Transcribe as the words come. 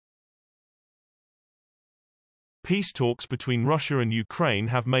peace talks between Russia and Ukraine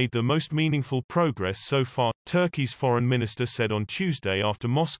have made the most meaningful progress so far, Turkey's foreign minister said on Tuesday after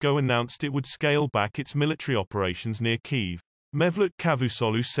Moscow announced it would scale back its military operations near Kyiv. Mevlut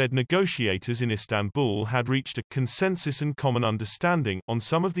Çavuşoğlu said negotiators in Istanbul had reached a consensus and common understanding on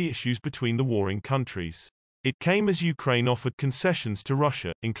some of the issues between the warring countries. It came as Ukraine offered concessions to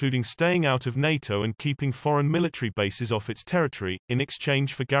Russia, including staying out of NATO and keeping foreign military bases off its territory, in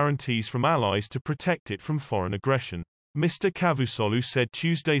exchange for guarantees from allies to protect it from foreign aggression. Mr. Çavuşoğlu said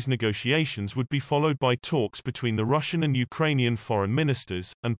Tuesday's negotiations would be followed by talks between the Russian and Ukrainian foreign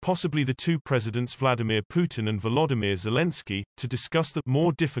ministers, and possibly the two presidents Vladimir Putin and Volodymyr Zelensky, to discuss the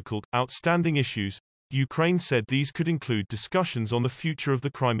more difficult, outstanding issues. Ukraine said these could include discussions on the future of the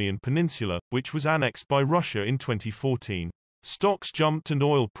Crimean Peninsula, which was annexed by Russia in 2014. Stocks jumped and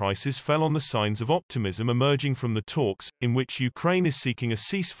oil prices fell on the signs of optimism emerging from the talks, in which Ukraine is seeking a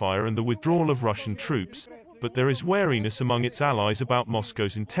ceasefire and the withdrawal of Russian troops, but there is wariness among its allies about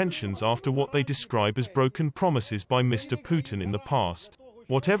Moscow's intentions after what they describe as broken promises by Mr. Putin in the past.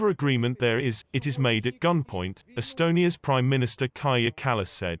 Whatever agreement there is, it is made at gunpoint, Estonia's Prime Minister Kaja Kallas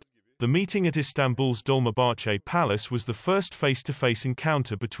said. The meeting at Istanbul's Dolmabahce Palace was the first face-to-face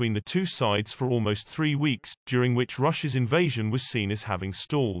encounter between the two sides for almost 3 weeks, during which Russia's invasion was seen as having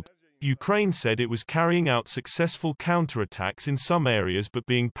stalled. Ukraine said it was carrying out successful counterattacks in some areas but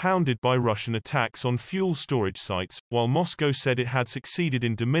being pounded by Russian attacks on fuel storage sites, while Moscow said it had succeeded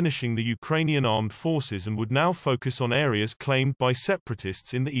in diminishing the Ukrainian armed forces and would now focus on areas claimed by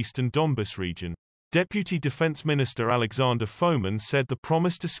separatists in the eastern Donbas region. Deputy Defense Minister Alexander Fomin said the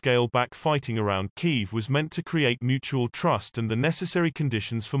promise to scale back fighting around Kyiv was meant to create mutual trust and the necessary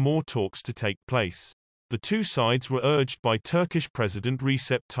conditions for more talks to take place. The two sides were urged by Turkish President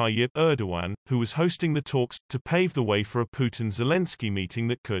Recep Tayyip Erdogan, who was hosting the talks, to pave the way for a Putin-Zelensky meeting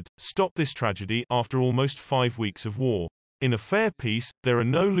that could stop this tragedy after almost 5 weeks of war. In a fair peace, there are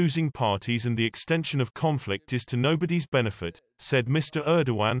no losing parties and the extension of conflict is to nobody's benefit, said Mr.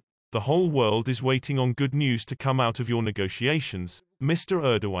 Erdogan. The whole world is waiting on good news to come out of your negotiations, Mr.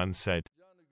 Erdogan said.